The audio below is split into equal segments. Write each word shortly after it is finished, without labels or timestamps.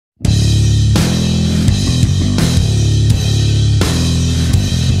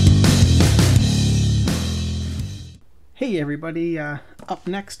Hey everybody, up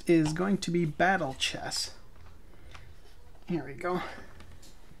next is going to be Battle Chess. Here we go.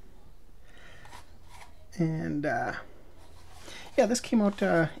 And yeah, this came out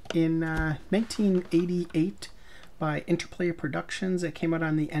in 1988 by Interplay Productions. It came out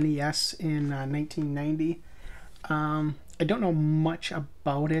on the NES in 1990. I don't know much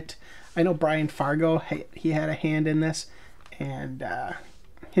about it. I know Brian Fargo, he had a hand in this, and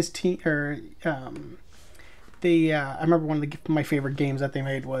his team, I remember one of my favorite games that they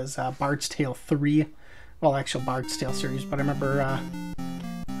made was Bard's Tale 3. Well, actual Bard's Tale series, but I remember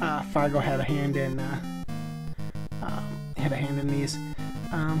Fargo had a hand in these.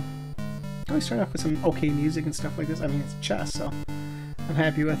 I always start off with some okay music and stuff like this. I mean, it's chess, so I'm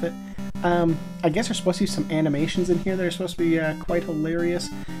happy with it. I guess there's supposed to be some animations in here that are supposed to be quite hilarious.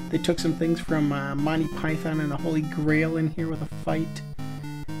 They took some things from Monty Python and the Holy Grail in here with a fight,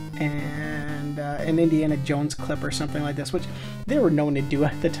 and an Indiana Jones clip or something like this, which they were known to do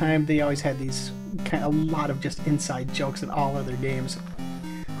at the time. They always had these a lot of just inside jokes in all of their games.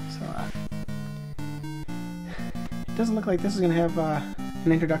 So it doesn't look like this is going to have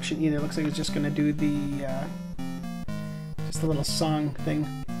an introduction either. It looks like it's just going to do the just a little song thing.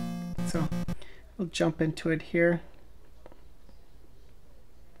 So we'll jump into it here.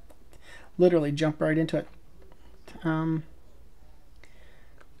 Literally jump right into it.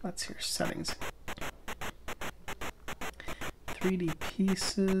 Let's hear settings. 3D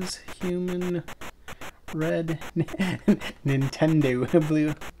pieces, human, red, Nintendo,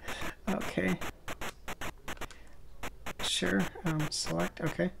 blue. Okay. Sure. Select.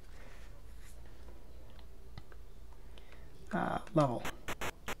 Okay. Level.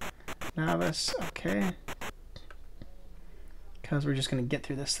 Novice. Okay. Because we're just going to get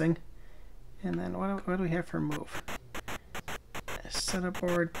through this thing. And then what do we have for move? Set a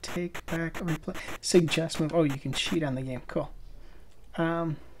board, take back, replay, suggest move. Oh, you can cheat on the game. Cool.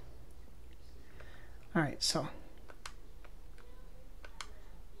 Alright, so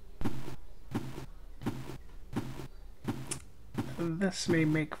this may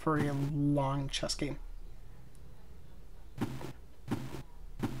make for a long chess game.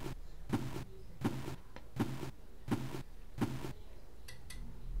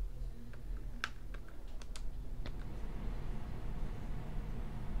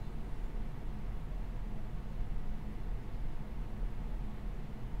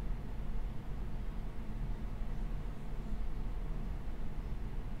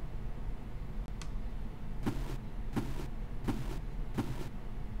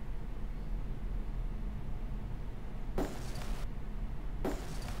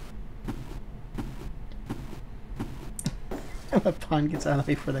 The pawn gets out of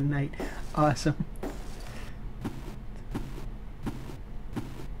the way for the knight. Awesome.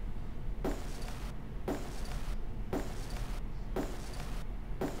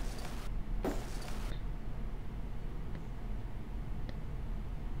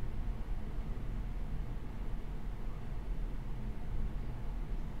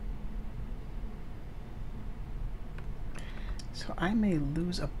 So I may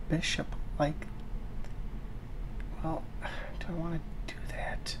lose a bishop like... Well, do I want to do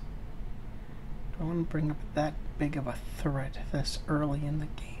that? Do I want to bring up that big of a threat this early in the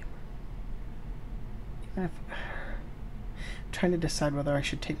game? Even if... I'm trying to decide whether I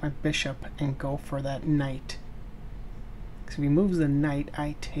should take my bishop and go for that knight. Because if he moves the knight,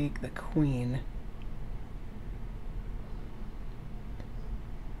 I take the queen.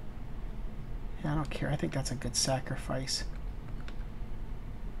 Yeah, I don't care. I think that's a good sacrifice.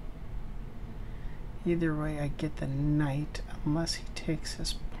 Either way, I get the knight, unless he takes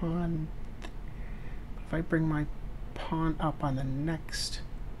his pawn. But if I bring my pawn up on the next...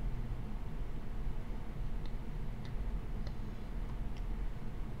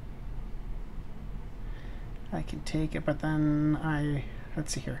 I can take it, but then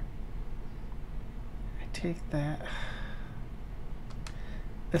let's see here. I take that.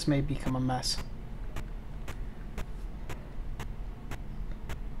 This may become a mess.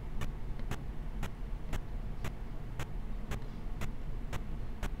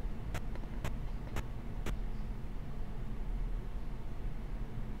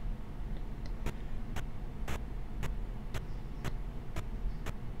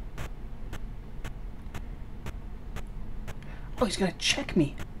 Oh, he's gonna check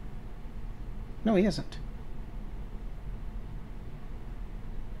me. No, he isn't.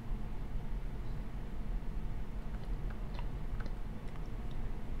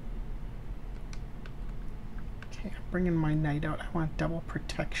 Okay, I'm bringing my knight out. I want double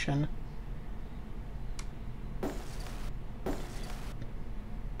protection.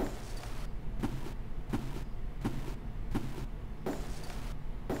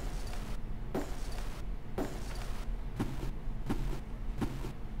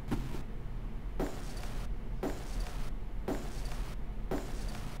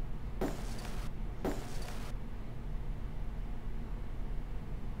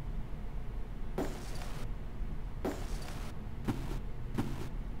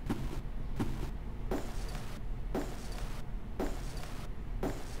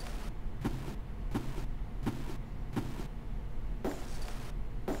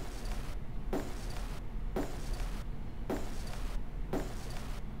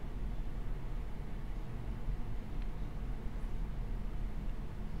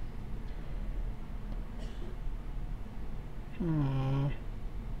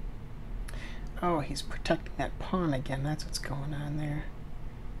 Oh, he's protecting that pawn again. That's what's going on there.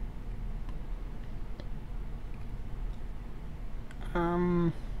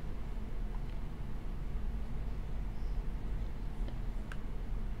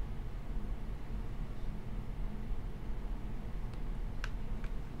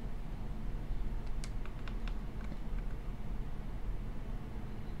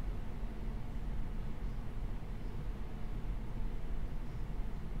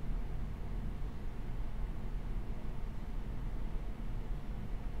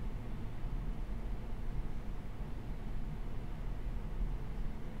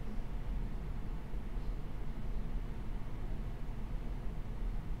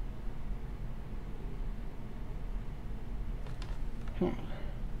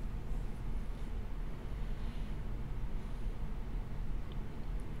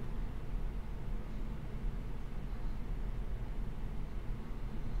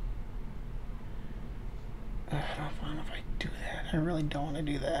 I don't know if I do that. I really don't want to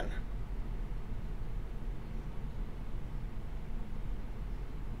do that.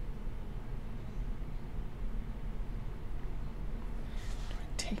 Do I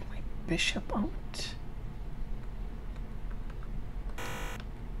take my bishop out?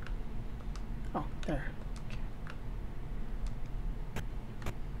 Oh, there. Okay.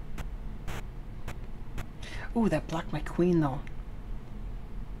 Ooh, that blocked my queen though.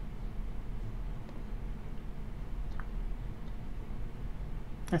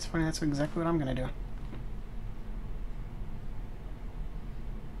 That's funny, that's exactly what I'm gonna do. I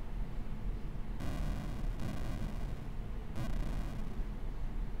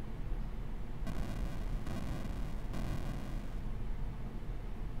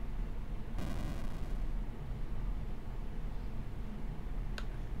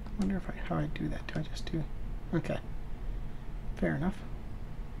wonder how I do that. Do I just do... Okay. Fair enough.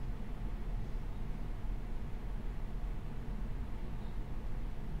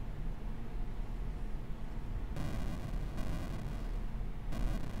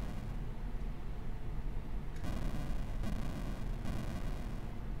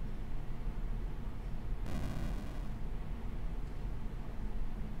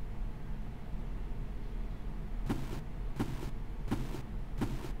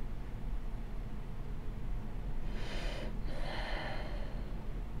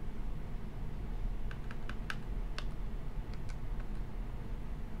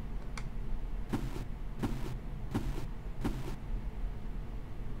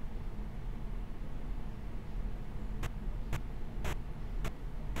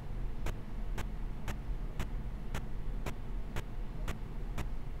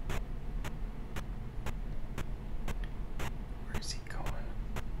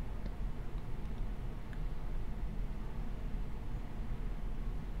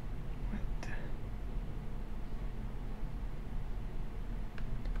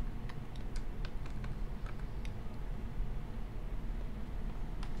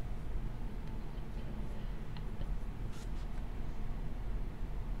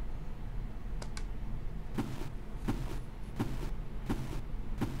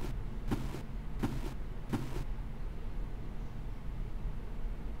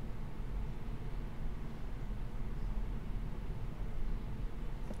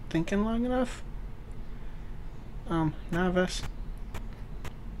 Thinking long enough? Novice.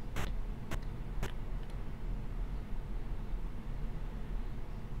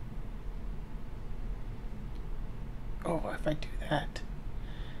 Oh, if I do that,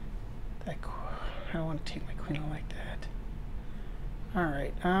 I don't want to take my queen like that.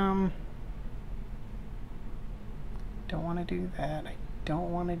 Alright, don't want to do that. I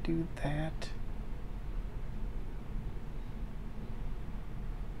don't want to do that.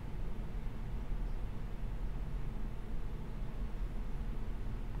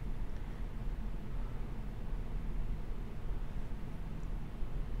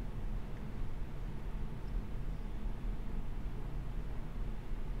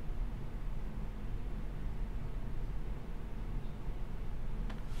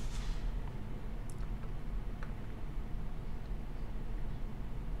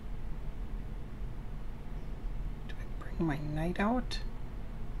 My knight out.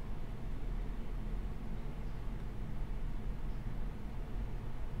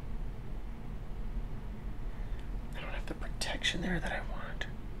 I don't have the protection there that I want.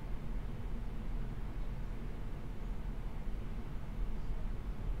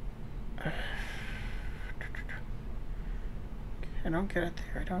 I don't get it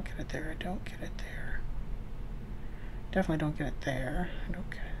there. I don't get it there. I don't get it there. Definitely don't get it there. I don't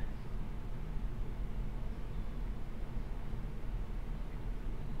get it.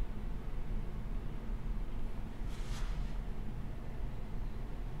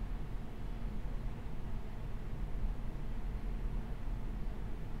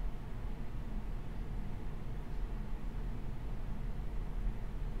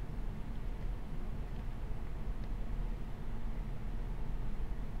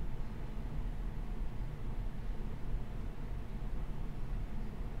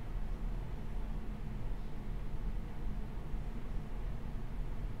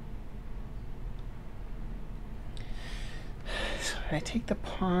 I take the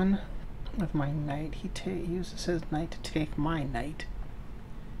pawn with my knight. He uses his knight to take my knight.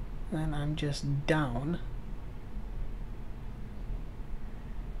 Then I'm just down.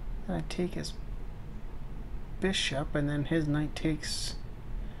 Then I take his bishop, and then his knight takes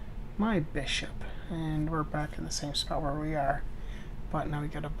my bishop. And we're back in the same spot where we are. But now we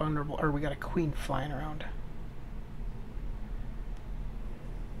got a vulnerable, or we got a queen flying around.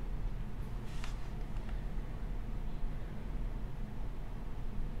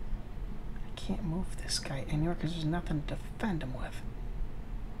 Can't move this guy anywhere because there's nothing to defend him with.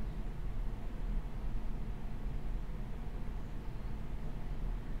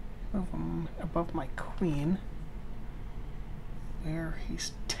 Move him above my queen, where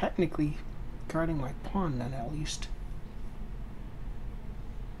he's technically guarding my pawn then, at least.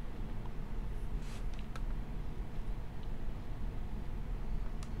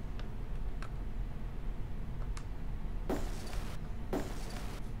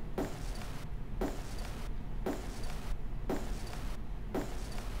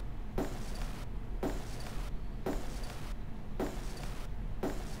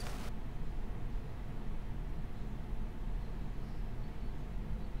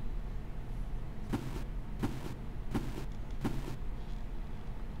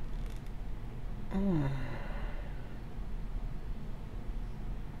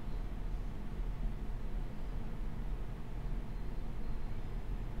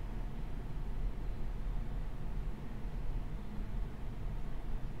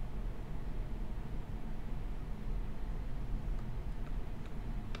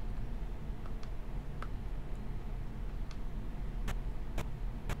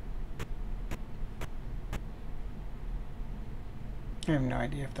 I have no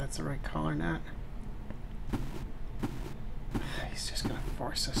idea if that's the right call or not. He's just gonna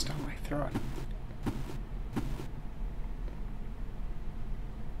force this down my throat.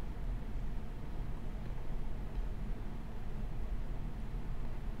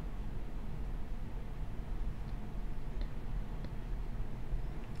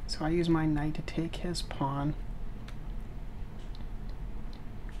 So I use my knight to take his pawn.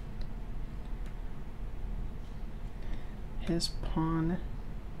 His pawn.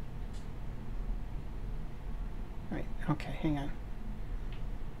 Right, okay, hang on.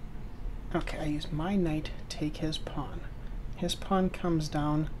 Okay, I use my knight to take his pawn. His pawn comes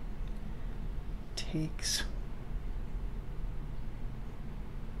down, takes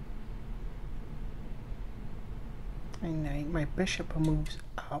my knight. My bishop moves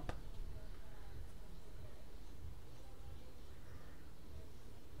up.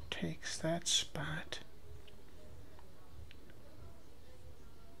 Takes that spot.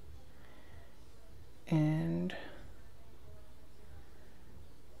 And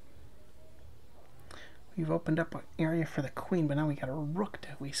we've opened up an area for the queen, but now we got a rook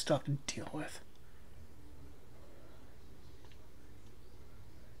that we still have to deal with.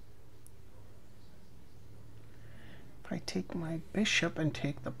 If I take my bishop and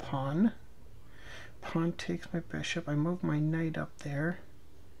take the pawn, pawn takes my bishop, I move my knight up there.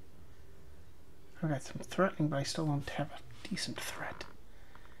 I've got some threatening, but I still don't have a decent threat.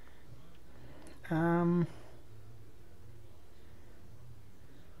 If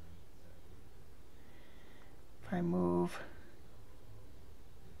I move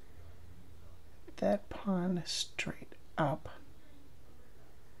that pawn straight up,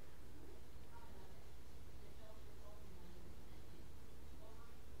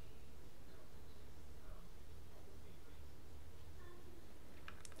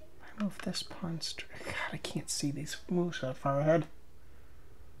 if I move this pawn straight, God, I can't see these moves that far ahead.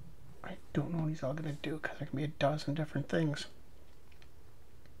 I don't know what he's all going to do because there can be a dozen different things.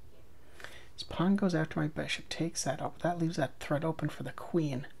 His pawn goes after my bishop, takes that up. That leaves that threat open for the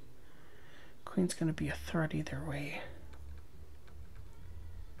queen. Queen's going to be a threat either way.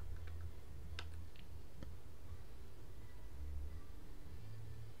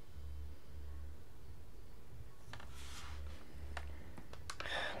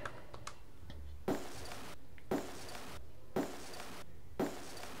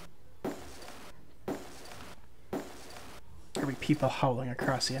 There'll be people howling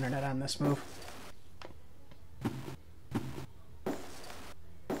across the internet on this move.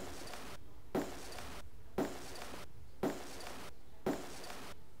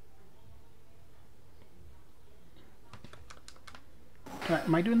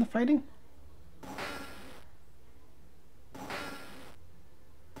 Am I doing the fighting?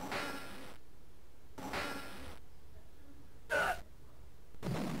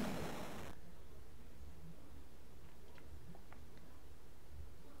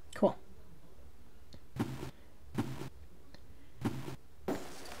 Cool.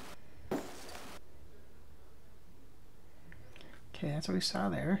 Okay, that's what we saw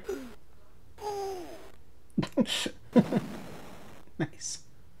there. Nice.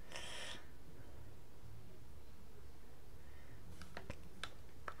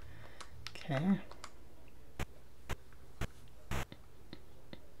 Okay.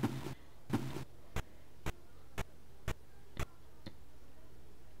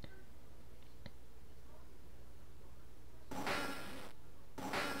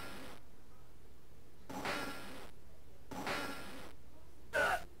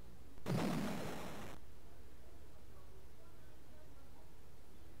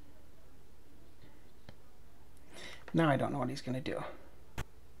 Now I don't know what he's going to do.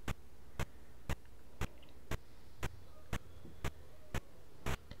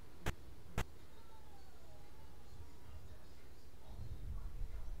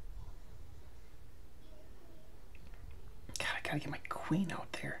 God, I gotta get my queen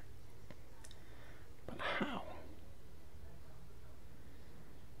out there. But how?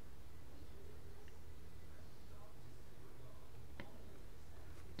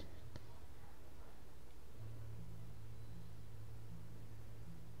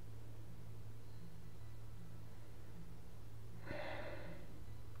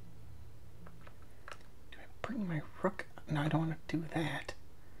 Bring my rook. No, I don't want to do that.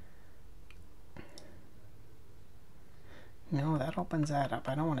 No, that opens that up.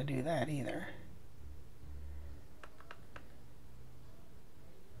 I don't want to do that either.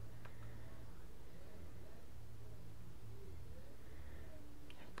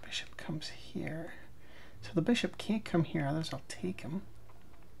 Bishop comes here. So the bishop can't come here, otherwise I'll take him.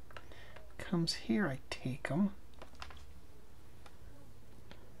 Comes here, I take him.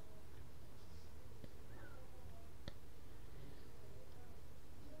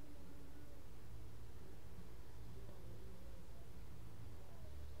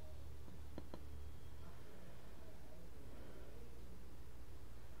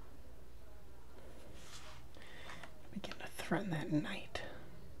 Begin to threaten that knight.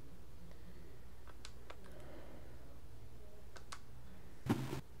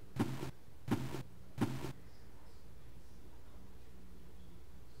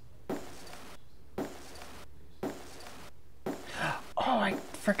 Oh, I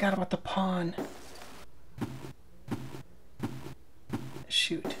forgot about the pawn.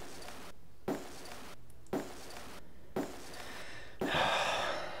 Shoot.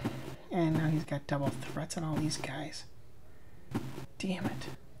 And now he's got double threats on all these guys. Damn it.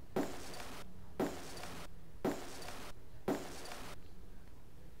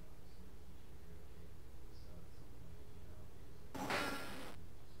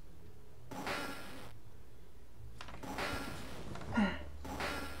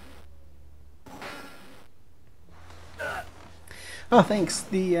 Oh, thanks.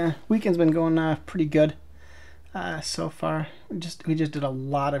 The weekend's been going pretty good so far. We just did a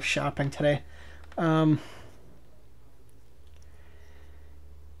lot of shopping today. Yeah,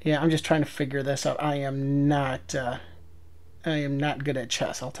 I'm just trying to figure this out. I am not good at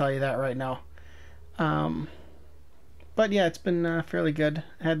chess. I'll tell you that right now. But yeah, it's been fairly good.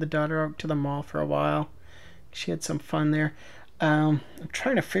 I had the daughter out to the mall for a while. She had some fun there. I'm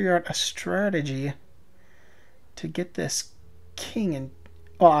trying to figure out a strategy to get this king in.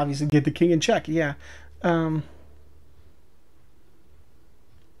 Well, obviously get the king in check. Yeah. But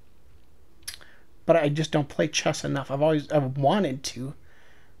I just don't play chess enough. I've wanted to,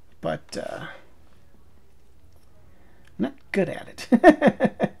 but I'm not good at it.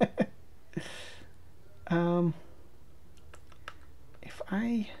 If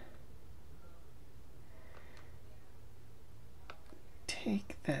I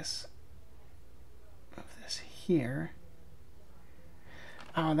take this, move this here.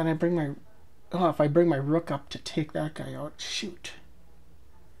 Oh, then I bring my. Oh, if I bring my rook up to take that guy out, shoot.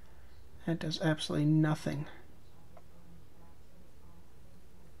 That does absolutely nothing.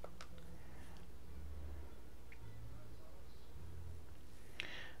 I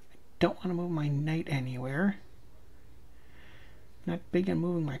don't want to move my knight anywhere. Not big on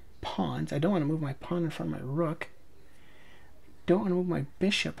moving my pawns. I don't want to move my pawn in front of my rook. Don't want to move my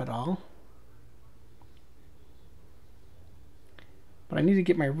bishop at all. But I need to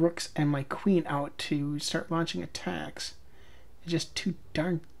get my rooks and my queen out to start launching attacks. It's just too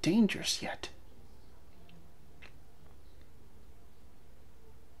darn dangerous yet.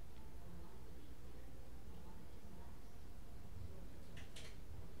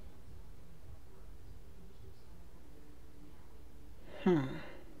 Do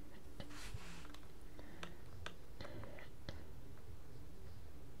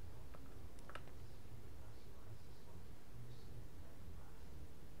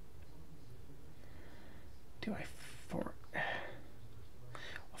I for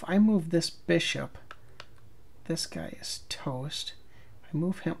if I move this bishop, this guy is toast. If I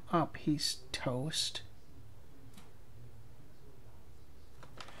move him up, he's toast.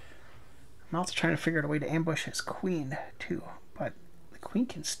 I'm also trying to figure out a way to ambush his queen too, but the queen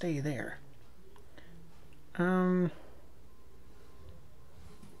can stay there.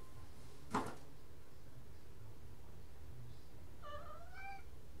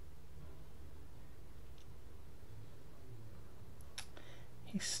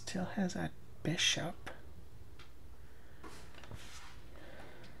 He still has a bishop.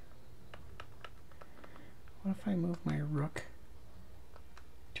 What if I move my rook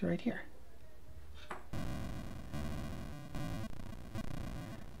to right here?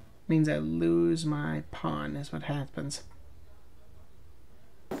 Means I lose my pawn is what happens.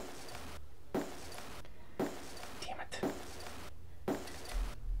 Damn it.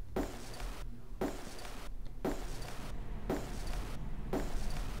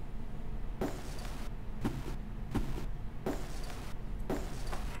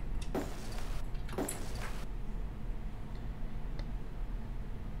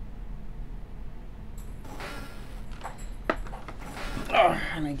 Oh,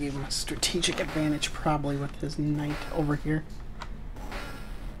 and I gave him a strategic advantage probably with his knight over here.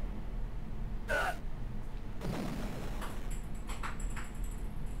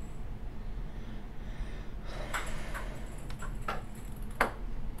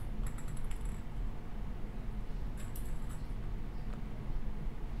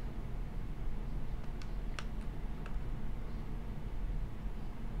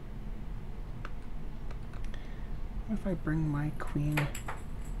 What if I bring my queen?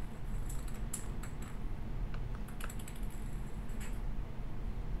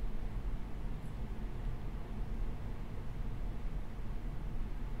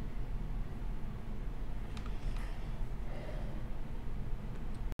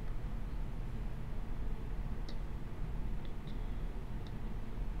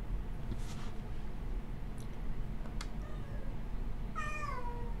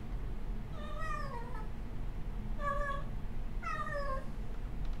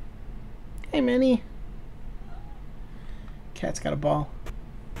 Hey, Minnie. Cat's got a ball.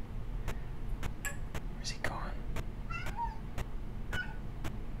 Where's he gone?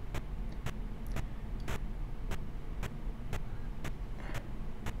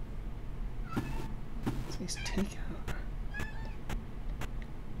 So he's taken out.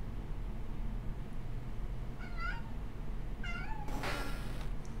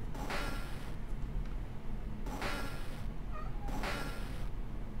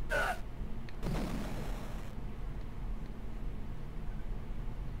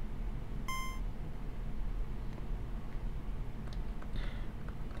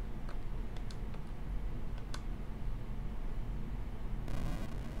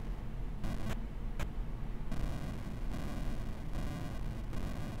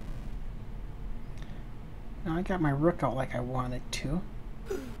 Now I got my rook out like I wanted to.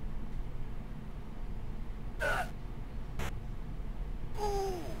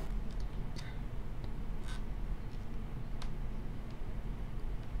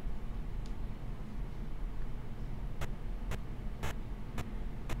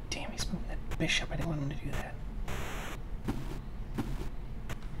 Damn, he's moving that bishop. I didn't want him to do that.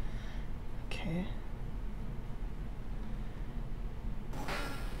 Okay.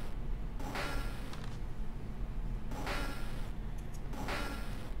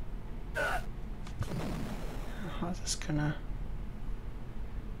 How's this gonna...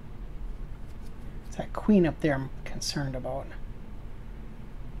 It's that queen up there I'm concerned about.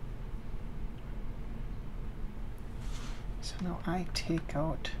 So now I take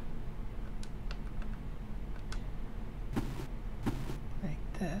out like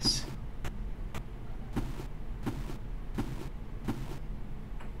this.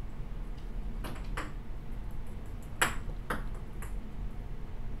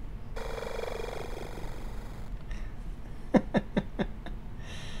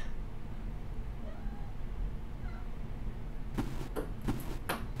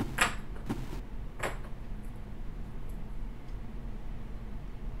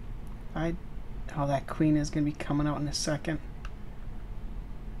 Oh, that queen is going to be coming out in a second.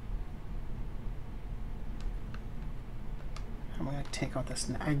 I'm going to take out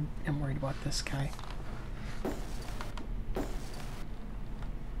this. I am worried about this guy.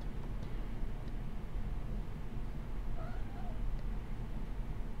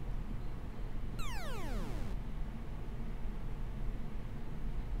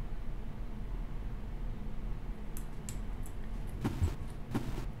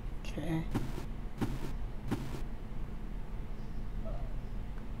 Okay.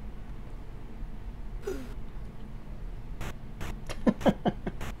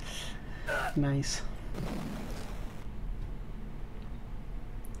 nice.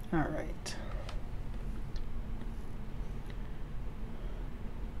 All right.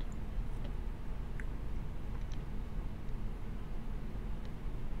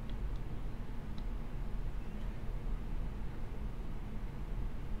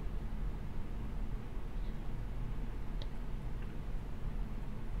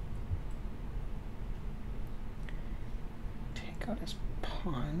 Take out his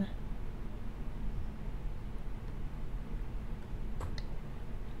pawn.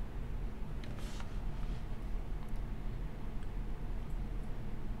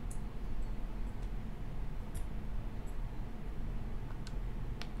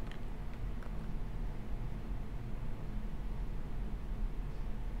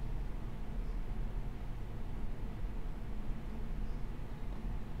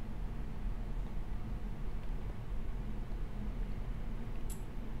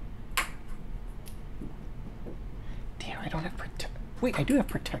 I don't have wait, I do have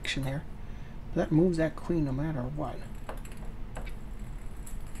protection there. But that moves that queen no matter what.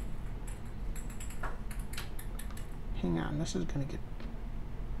 Hang on, this is gonna get...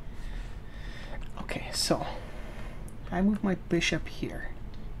 Okay, so I move my bishop here.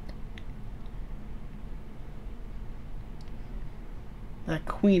 That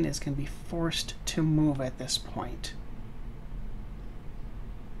queen is gonna be forced to move at this point.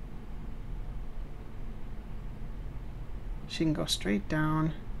 She can go straight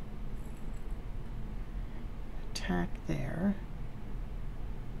down, attack there.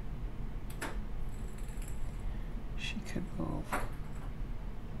 She could move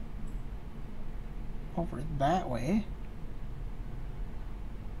over that way.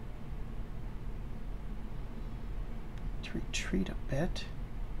 To retreat a bit.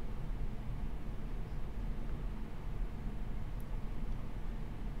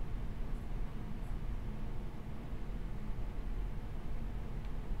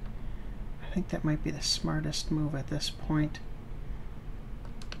 I think that might be the smartest move at this point.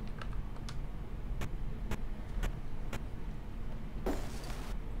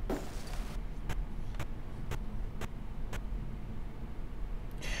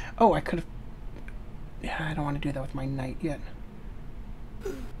 Oh, I could have... Yeah, I don't want to do that with my knight yet.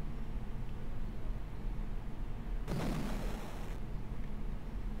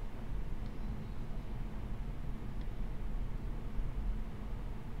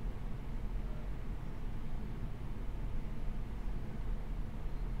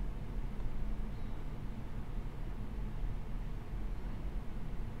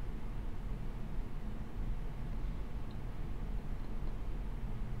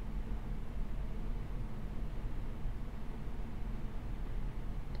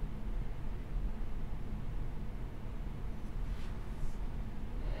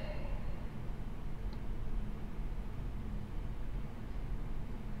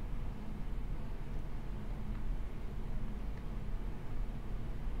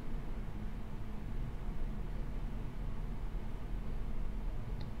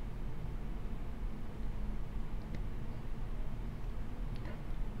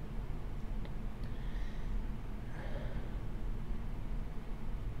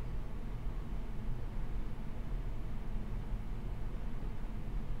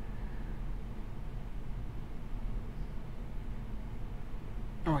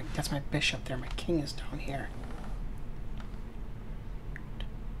 Oh, wait, that's my bishop there. My king is down here.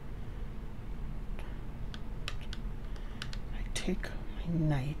 I take my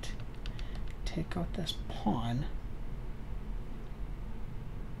knight, take out this pawn.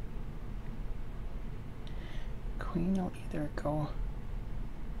 Queen will either go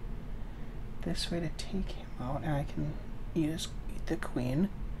this way to take him out, and I can eat the queen.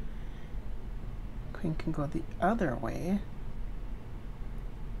 Queen can go the other way.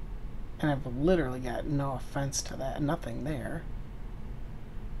 And I've literally got no offense to that, nothing there.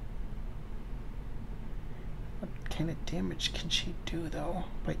 What kind of damage can she do, though,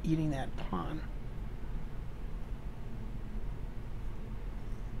 by eating that pawn?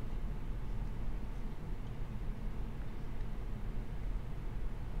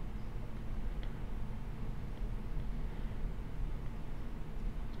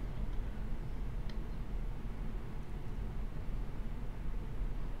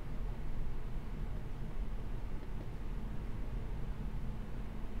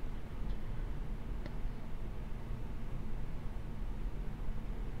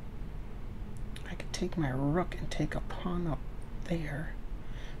 Take my rook and take a pawn up there,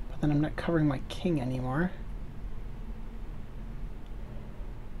 but then I'm not covering my king anymore.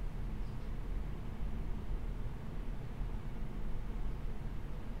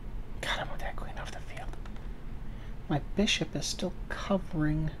 God, I want that My bishop is still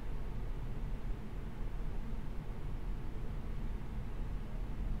covering.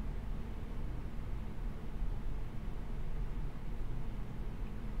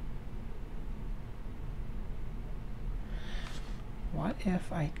 What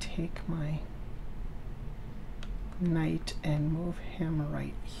if I take my knight and move him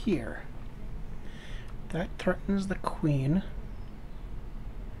right here? That threatens the queen.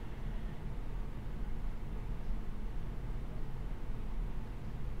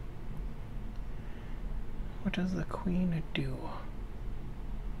 What does the queen do?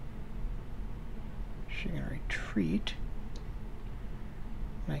 She's gonna retreat.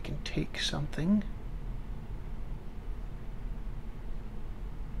 And I can take something.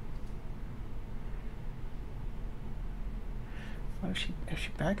 What if she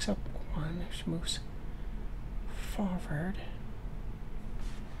backs up one, if she moves forward?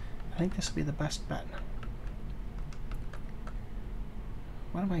 I think this will be the best bet.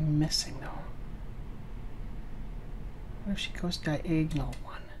 What am I missing though? What if she goes diagonal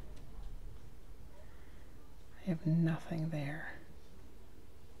one? I have nothing there.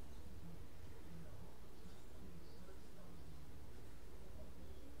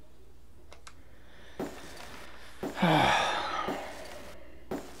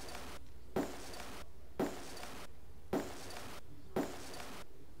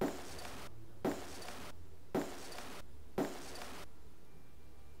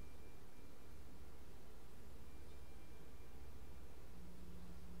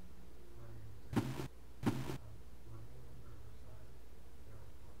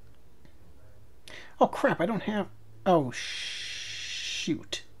 Oh crap, I don't have... Oh,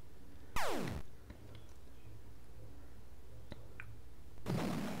 shoot.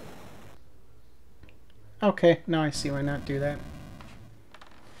 Okay, now I see why not do that.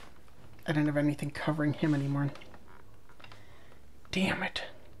 I didn't have anything covering him anymore. Damn it.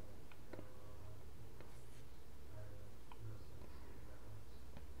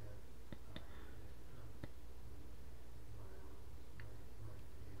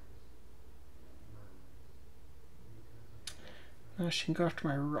 Now she can go after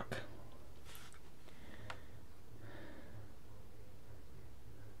my rook.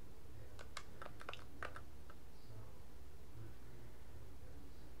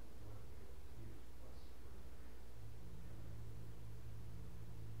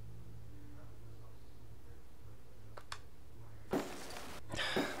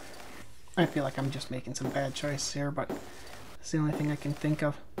 I feel like I'm just making some bad choices here, but it's the only thing I can think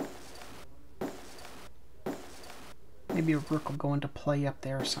of. Maybe a rook will go into play up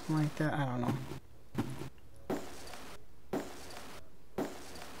there or something like that. I don't know.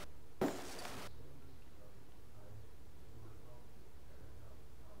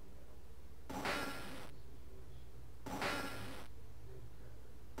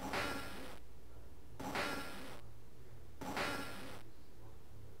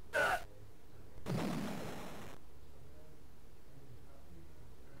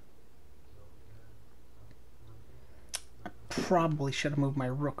 Probably should have moved my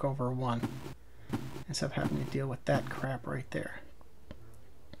rook over one instead of having to deal with that crap right there.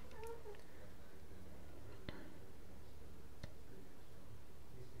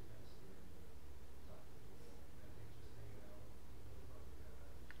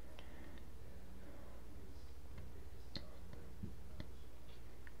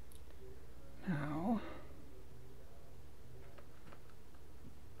 Now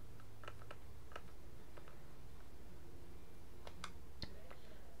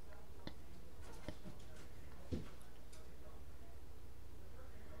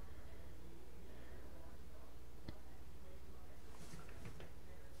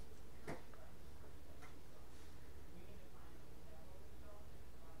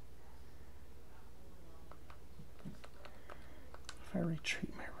if I retreat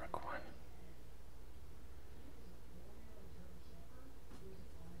my rook one.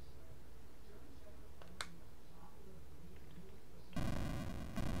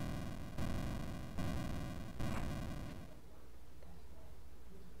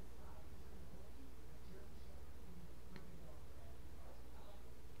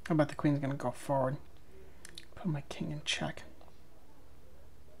 I bet the queen's gonna go forward. Put my king in check.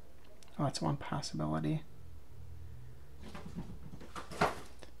 Oh, that's one possibility. Where's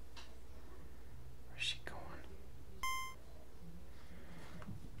she going?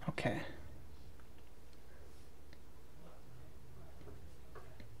 Okay.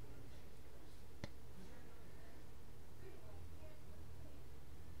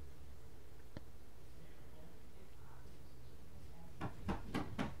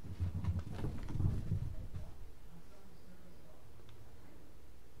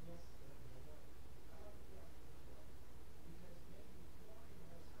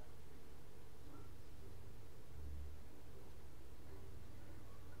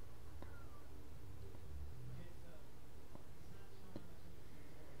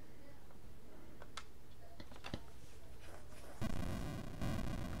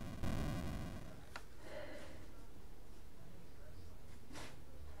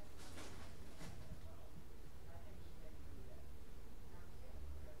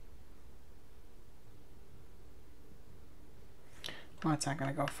 Well, it's not going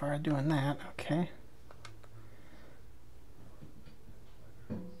to go far doing that. Okay.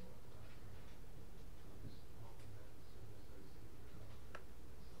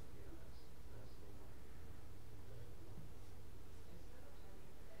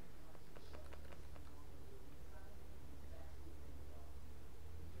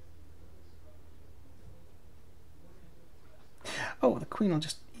 Oh, the queen will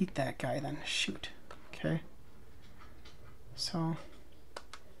just eat that guy then. Shoot. Okay. So,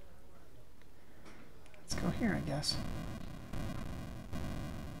 let's go here, I guess.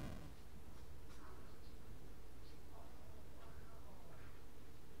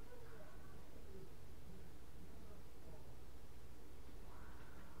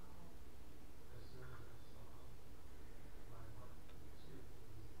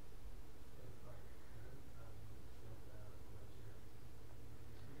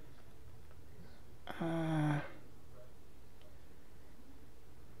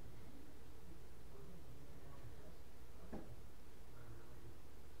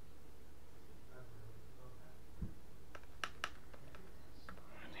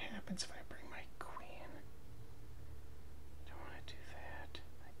 What happens if I bring my queen? I don't want to do that.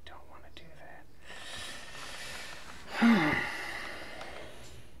 I don't want to do that.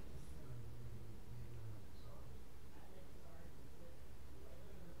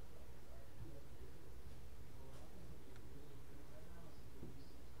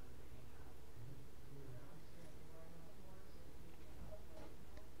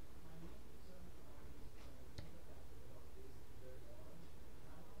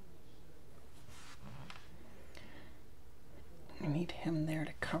 I need him there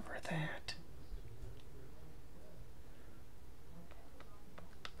to cover that.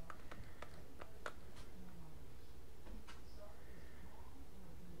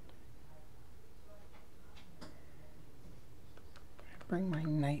 Bring my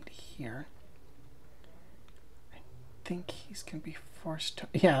knight here. I think he's going to be forced to...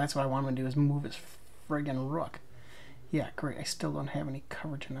 Yeah, that's what I want him to do, is move his friggin' rook. Yeah, great. I still don't have any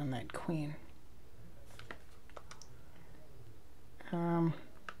coverage on that queen.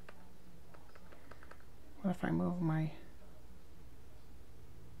 What if I move my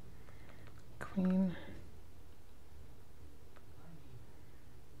queen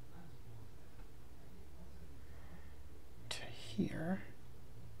to here?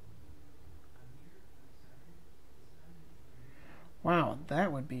 Wow,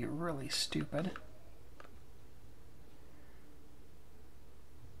 that would be really stupid.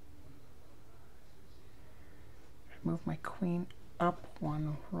 Move my queen up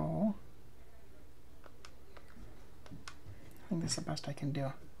one row. I think that's the best I can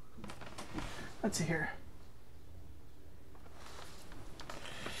do. Let's see here.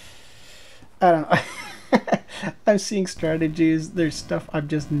 I don't know. I'm seeing strategies. There's stuff I'm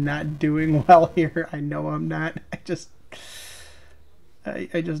just not doing well here. I know I'm not. I just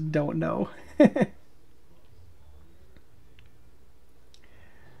don't know.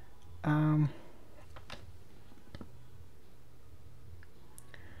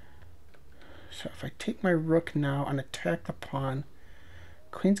 So if I take my rook now and attack the pawn,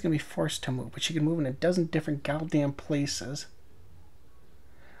 queen's going to be forced to move, but she can move in a dozen different goddamn places.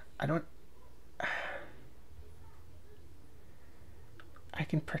 I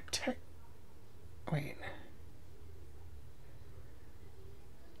can protect... Wait.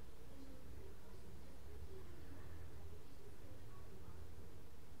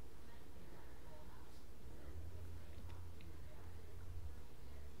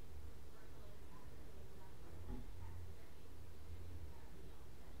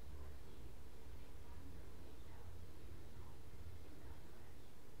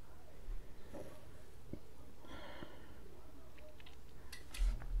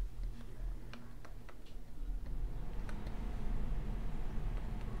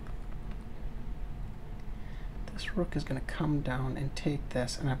 This rook is going to come down and take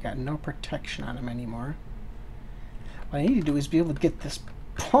this, and I've got no protection on him anymore. What I need to do is be able to get this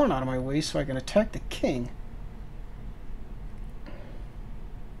pawn out of my way so I can attack the king.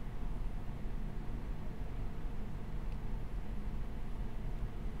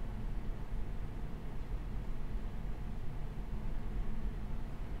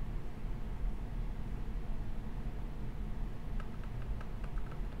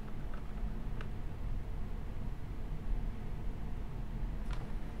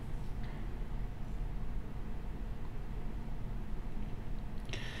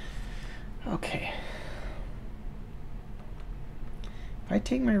 Okay. If I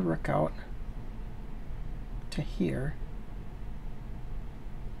take my rook out to here,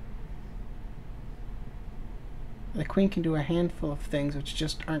 The queen can do a handful of things which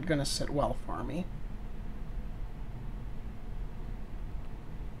just aren't going to sit well for me.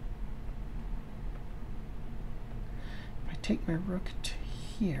 If I take my rook to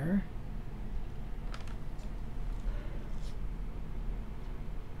here,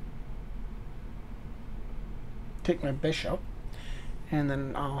 take my bishop, and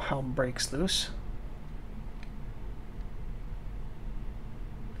then all hell breaks loose.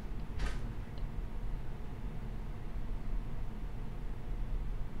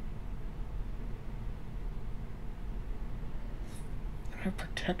 I have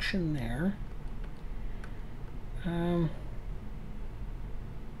protection there.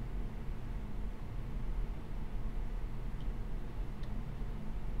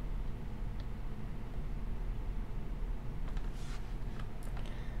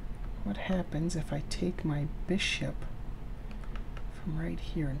 What happens if I take my bishop from right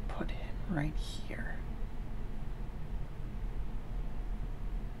here and put it right here?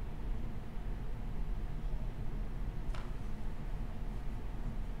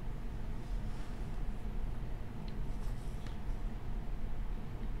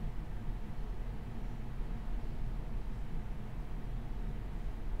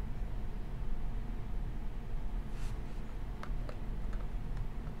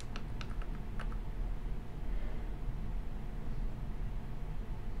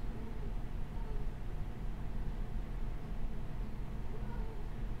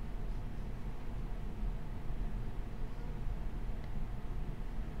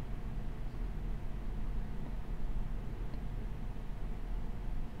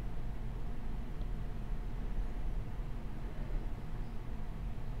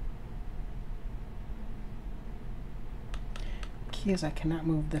 Key is I cannot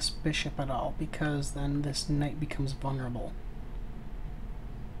move this bishop at all because then this knight becomes vulnerable.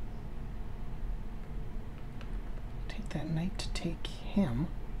 Take that knight to take him.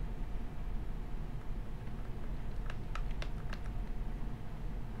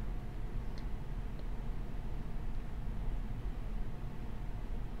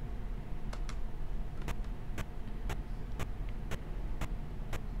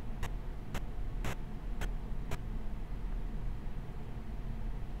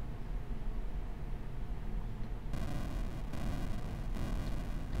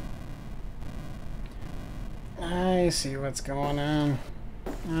 I see what's going on.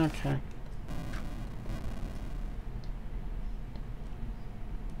 Okay.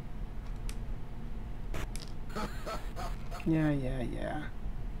 Yeah.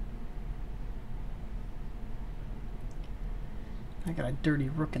 I got a dirty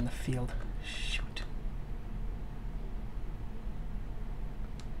rook in the field. Shoot.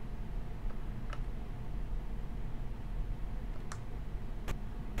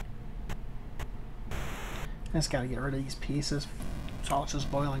 I just gotta get rid of these pieces. That's all it's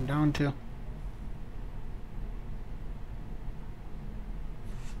just boiling down to.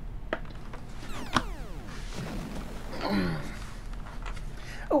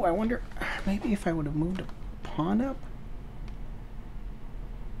 Oh, I wonder, maybe if I would have moved a pawn up?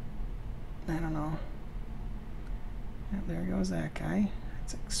 I don't know. Yep, there goes that guy.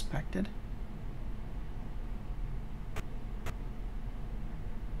 That's expected.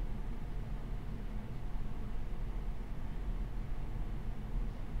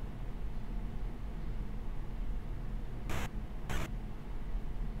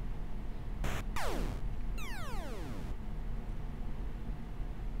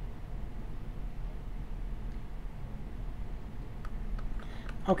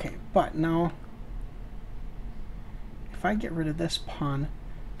 Okay, but now, if I get rid of this pawn,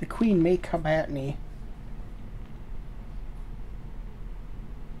 the queen may come at me.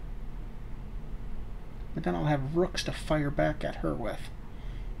 But then I'll have rooks to fire back at her with.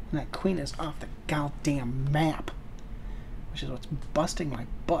 And that queen is off the goddamn map, which is what's busting my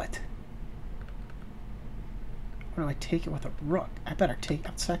butt. Or do I take it with a rook? I better take,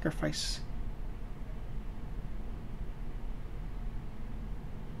 I'll sacrifice.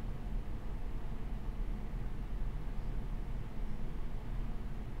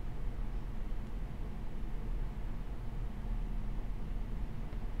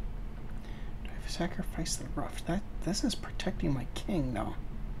 Sacrifice the rook. This is protecting my king though.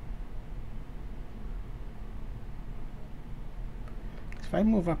 If I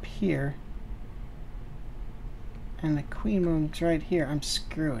move up here and the queen moves right here, I'm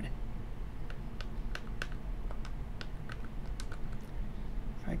screwed.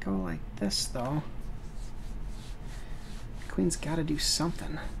 If I go like this though, the queen's got to do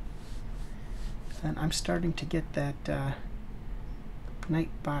something. And I'm starting to get that knight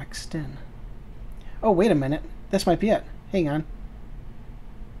boxed in. Oh, wait a minute. This might be it. Hang on.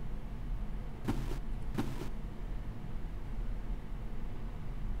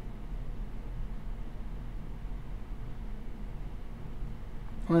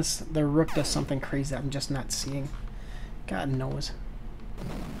 Unless the rook does something crazy that I'm just not seeing. God knows.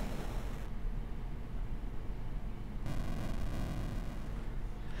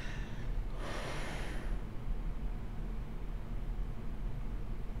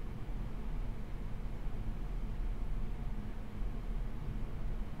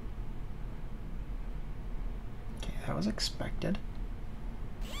 Okay, that was expected.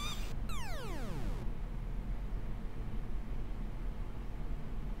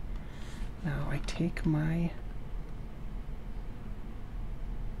 Now I take my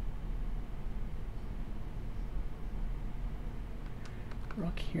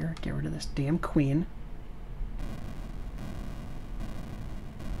rook here, get rid of this damn queen.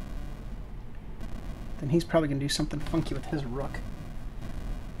 Then he's probably going to do something funky with his rook.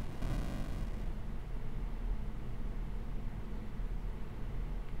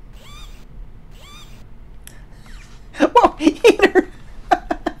 Whoa, he hit her!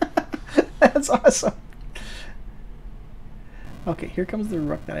 That's awesome. Okay, here comes the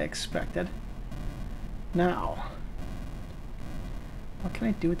rook that I expected. Now, what can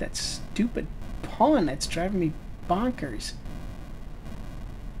I do with that stupid pawn that's driving me bonkers?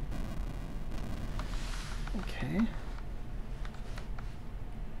 Okay.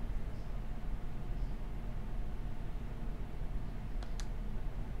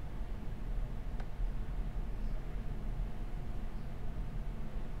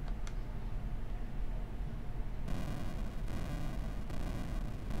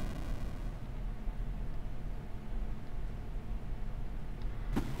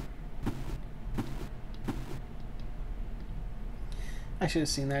 I should have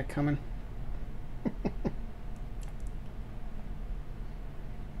seen that coming.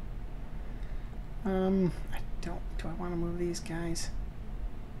 Do I want to move these guys?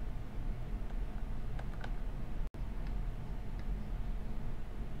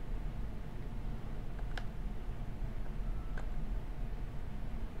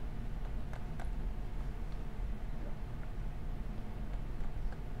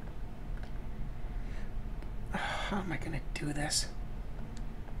 How am I going to do this?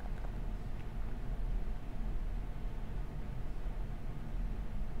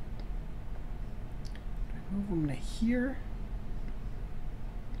 Move them to here.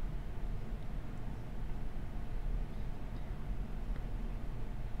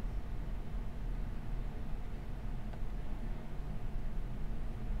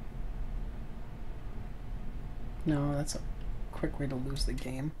 No, that's a quick way to lose the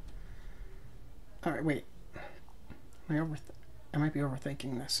game. All right, wait. I might be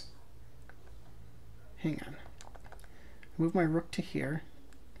overthinking this. Hang on. Move my rook to here.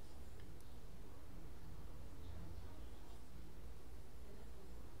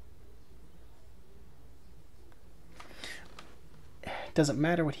 Doesn't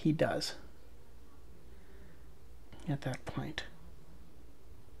matter what he does at that point.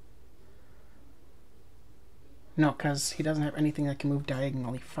 No, because he doesn't have anything that can move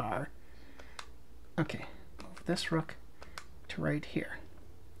diagonally far. Okay, move this rook to right here.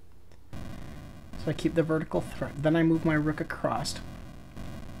 So I keep the vertical threat. Then I move my rook across.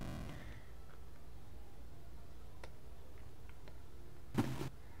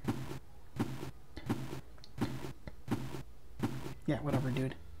 Yeah, whatever,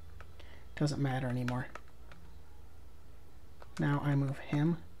 dude. Doesn't matter anymore. Now I move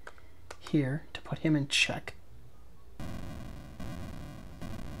him here to put him in check.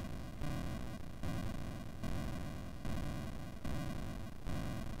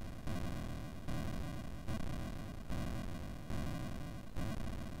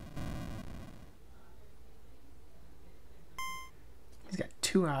 He's got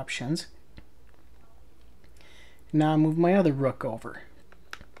two options. Now I move my other rook over.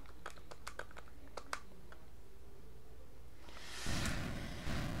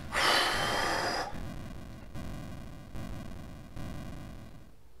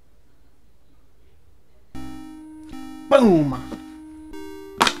 Boom!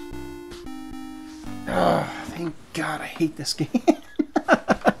 Oh, thank God, I hate this game.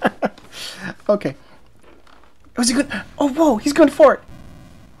 Okay. Was he good? Oh, whoa, he's going for it.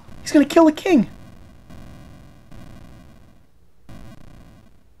 He's going to kill the king.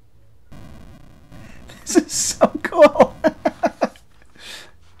 This is so cool.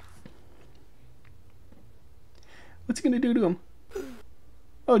 What's he going to do to him?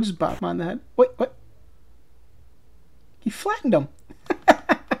 Oh, just bop him on the head. Wait, what? He flattened him.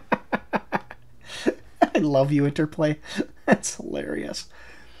 love you interplay. That's hilarious.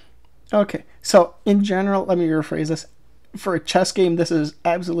 Okay, so in general, let me rephrase this. For a chess game, this is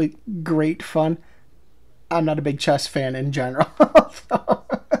absolutely great fun. I'm not a big chess fan in general. So,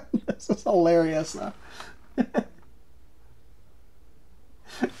 this is hilarious, though.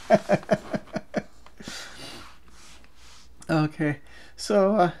 Okay,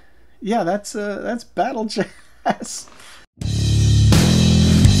 so yeah, that's battle chess.